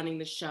kind of running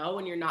the show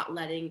and you're not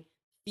letting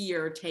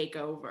fear take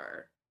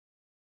over.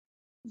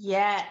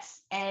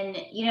 Yes. And,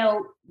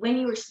 when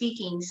you were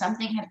speaking,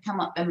 something had come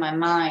up in my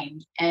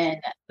mind. And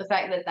the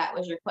fact that that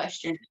was your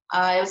question,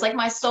 it was like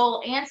my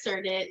soul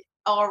answered it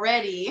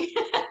already.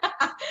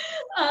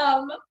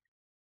 um,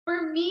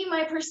 for me,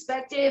 my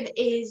perspective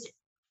is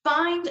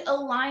find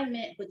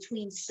alignment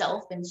between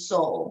self and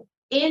soul,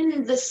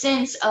 in the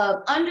sense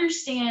of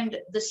understand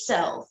the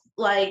self,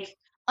 like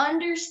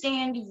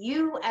understand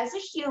you as a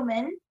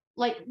human,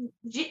 like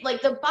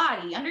like the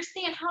body.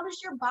 Understand, how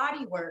does your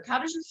body work? How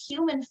does your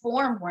human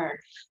form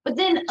work? But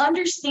then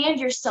understand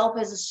yourself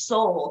as a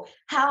soul.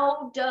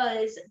 How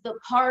does the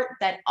part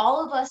that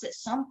all of us at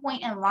some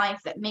point in life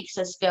that makes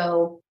us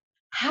go,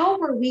 how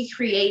were we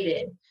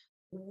created?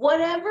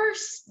 Whatever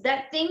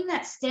that thing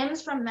that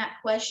stems from that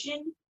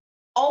question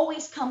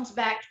always comes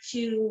back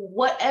to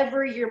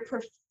whatever your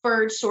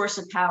preferred source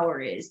of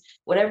power is,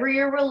 whatever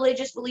your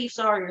religious beliefs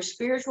are, your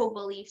spiritual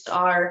beliefs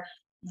are.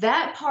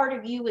 That part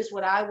of you is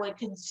what I would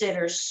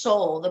consider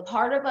soul, the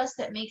part of us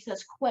that makes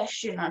us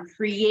question our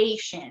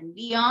creation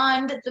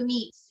beyond the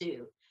meat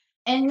suit.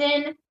 And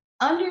then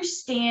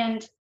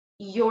understand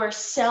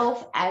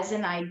yourself as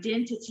an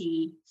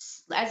identity,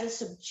 as a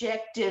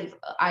subjective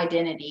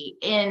identity,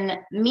 in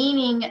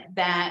meaning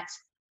that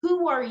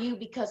who are you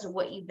because of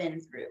what you've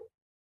been through?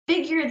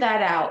 Figure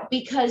that out,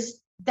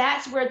 because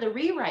that's where the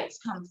rewrites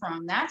come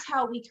from. That's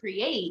how we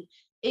create,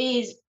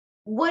 is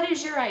what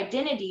is your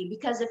identity?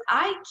 Because if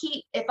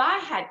I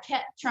had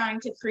kept trying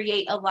to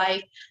create a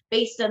life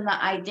based on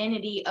the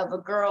identity of a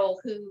girl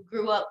who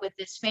grew up with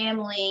this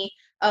family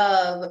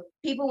of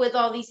people with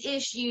all these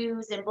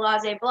issues and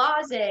blase,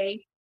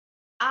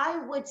 I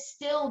would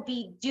still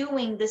be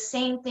doing the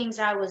same things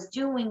I was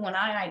doing when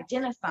I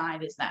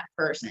identified as that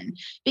person.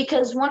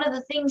 Because one of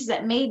the things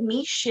that made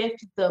me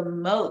shift the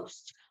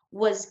most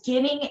was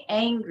getting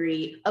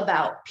angry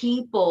about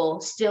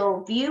people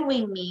still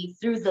viewing me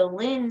through the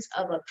lens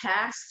of a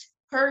past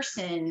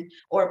person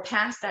or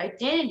past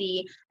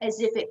identity, as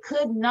if it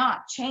could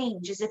not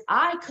change, as if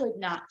I could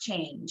not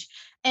change.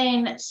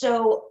 And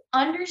so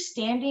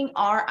understanding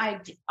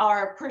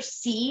our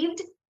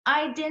perceived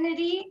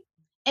identity,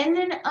 and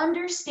then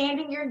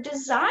understanding your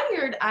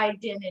desired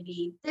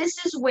identity.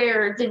 This is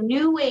where the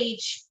new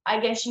age,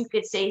 I guess you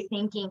could say,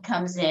 thinking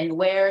comes in,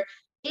 where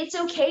it's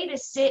okay to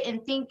sit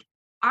and think,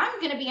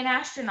 I'm going to be an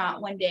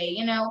astronaut one day.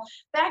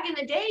 Back in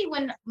the day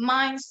when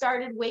mine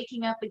started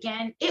waking up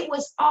again, it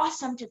was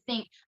awesome to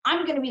think,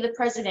 I'm going to be the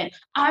president.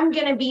 I'm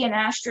going to be an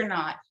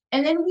astronaut.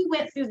 And then we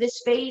went through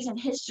this phase in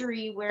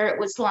history where it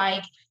was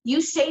like, you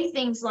say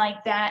things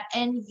like that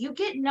and you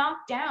get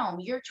knocked down.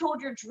 You're told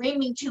you're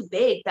dreaming too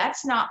big.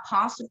 That's not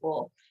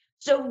possible.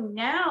 So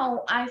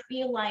now I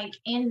feel like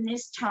in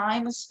this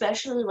time,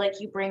 especially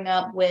like you bring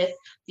up with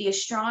the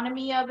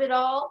astronomy of it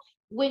all,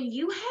 when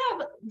you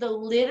have the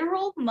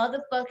literal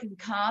motherfucking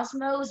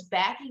cosmos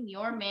backing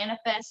your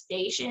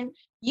manifestation,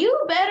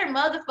 you better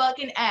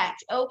motherfucking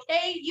act,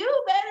 okay?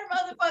 You better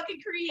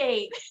motherfucking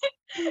create.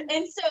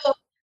 And so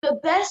the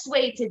best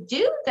way to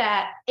do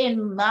that,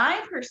 in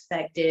my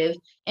perspective,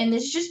 and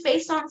this is just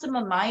based on some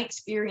of my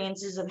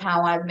experiences of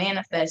how I've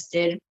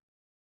manifested,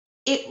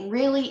 it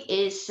really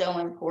is so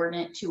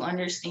important to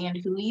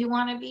understand who you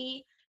want to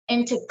be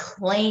and to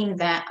claim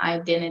that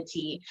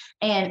identity.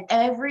 And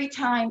every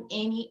time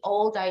any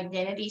old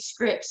identity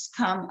scripts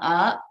come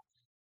up,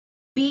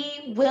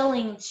 be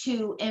willing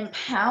to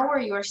empower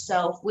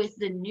yourself with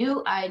the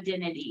new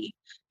identity,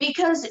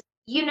 because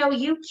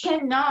you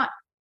cannot,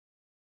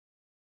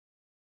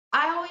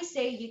 I always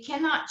say, you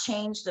cannot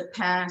change the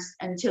past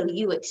until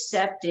you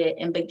accept it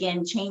and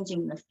begin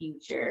changing the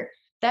future.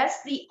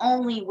 That's the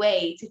only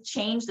way to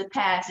change the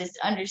past, is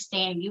to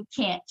understand you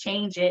can't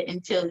change it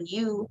until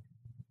you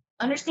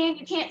understand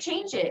you can't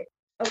change it.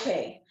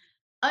 Okay.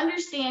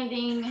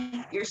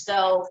 Understanding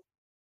yourself,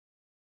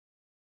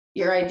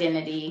 your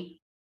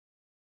identity.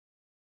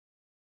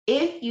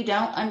 If you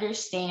don't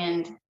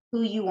understand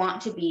who you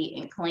want to be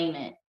and claim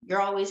it,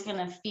 you're always going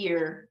to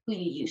fear who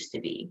you used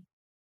to be.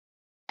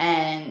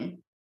 And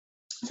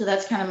so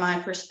that's kind of my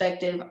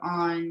perspective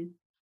on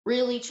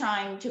really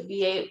trying to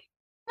be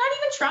not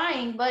even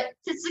trying, but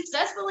to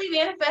successfully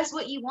manifest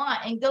what you want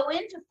and go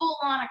into full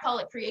on, I call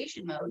it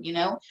creation mode,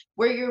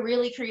 where you're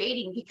really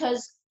creating.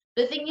 Because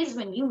the thing is,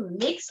 when you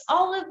mix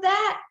all of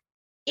that,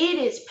 it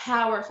is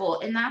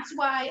powerful. And that's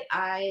why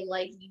I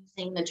like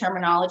using the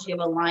terminology of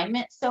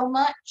alignment so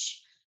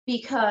much,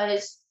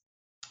 because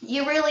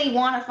you really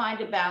want to find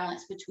a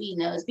balance between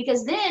those.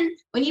 Because then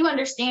when you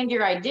understand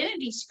your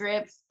identity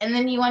script, and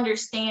then you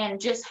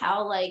understand just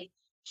how like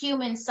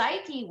human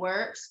psyche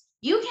works,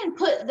 you can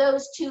put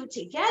those two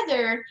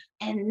together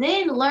and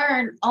then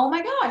learn, oh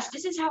my gosh,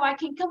 this is how I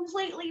can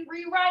completely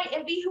rewrite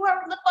and be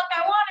whoever the fuck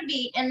I want to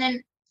be. And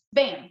then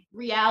bam,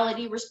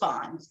 reality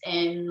responds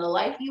and the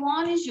life you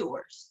want is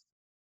yours.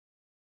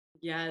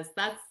 Yes,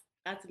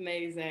 that's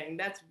amazing.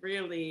 That's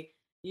really,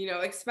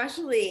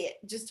 especially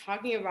just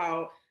talking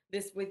about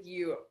this with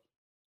you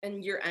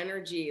and your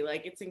energy,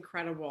 like it's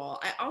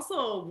incredible. I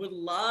also would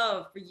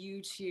love for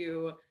you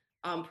to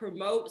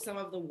promote some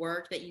of the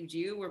work that you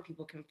do, where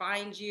people can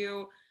find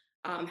you,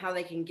 how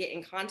they can get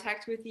in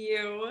contact with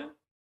you.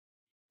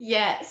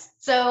 Yes.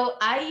 So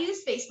I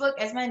use Facebook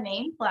as my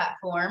main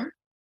platform.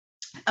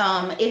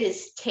 It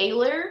is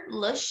Taylor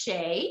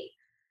LaShay.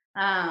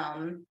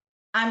 Um,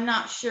 I'm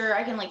not sure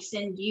I can like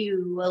send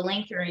you a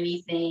link or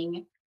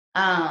anything.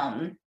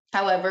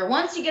 However,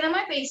 once you get on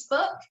my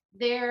Facebook,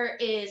 there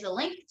is a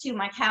link to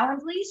my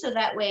Calendly. So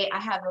that way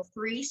I have a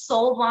free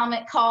soul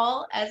vomit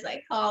call, as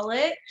I call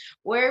it,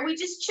 where we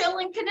just chill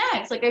and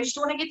connect. Like, I just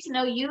want to get to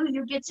know you,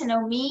 you get to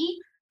know me.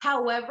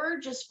 However,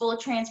 just full of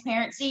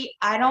transparency,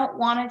 I don't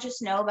want to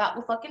just know about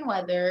the fucking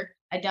weather.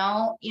 I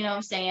don't, what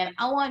I'm saying?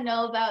 I want to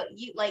know about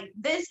you, like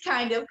this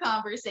kind of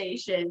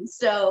conversation.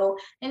 So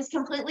it's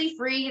completely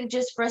free,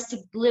 just for us to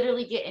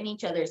literally get in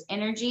each other's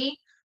energy.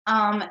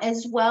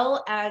 As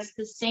well as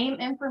the same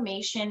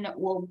information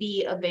will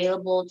be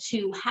available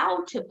to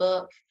how to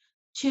book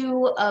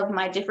two of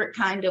my different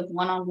kind of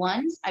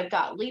one-on-ones. I've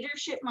got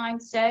leadership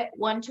mindset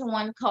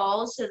one-to-one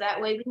calls, so that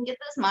way we can get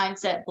those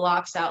mindset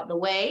blocks out the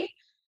way.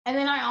 And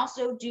then I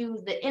also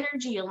do the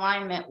energy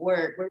alignment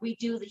work, where we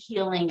do the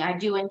healing. I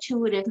do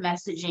intuitive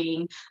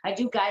messaging. I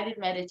do guided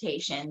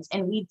meditations,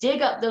 and we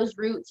dig up those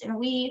roots, and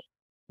we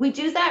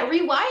do that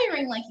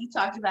rewiring like you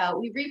talked about.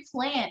 We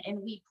replant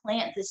and we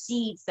plant the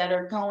seeds that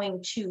are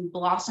going to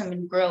blossom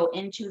and grow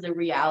into the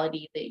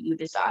reality that you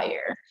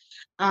desire.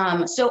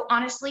 So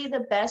honestly,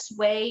 the best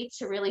way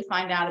to really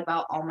find out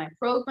about all my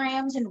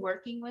programs and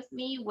working with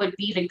me would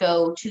be to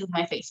go to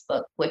my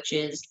Facebook, which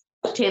is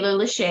Taylor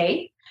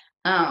LaShay.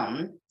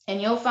 And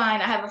you'll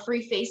find I have a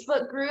free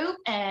Facebook group.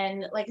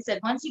 And like I said,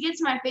 once you get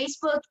to my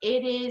Facebook,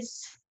 it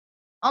is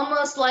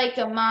almost like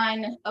a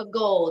mine of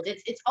gold.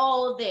 It's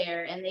all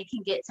there, and they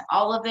can get to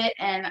all of it.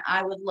 And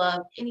I would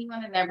love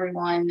anyone and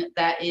everyone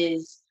that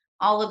is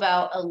all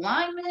about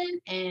alignment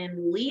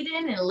and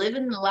leading and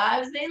living the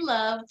lives they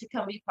love to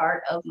come be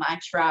part of my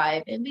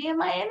tribe and be in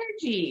my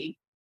energy.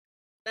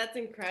 That's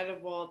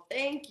incredible.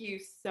 Thank you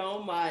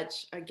so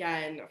much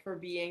again for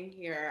being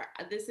here.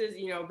 This has,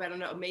 been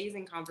an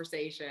amazing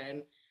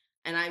conversation,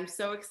 and I'm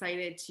so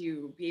excited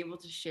to be able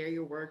to share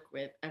your work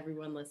with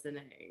everyone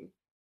listening.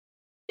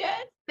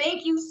 Yes,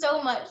 thank you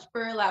so much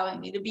for allowing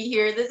me to be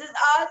here. This is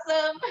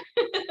awesome.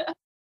 All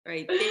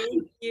right,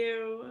 thank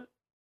you.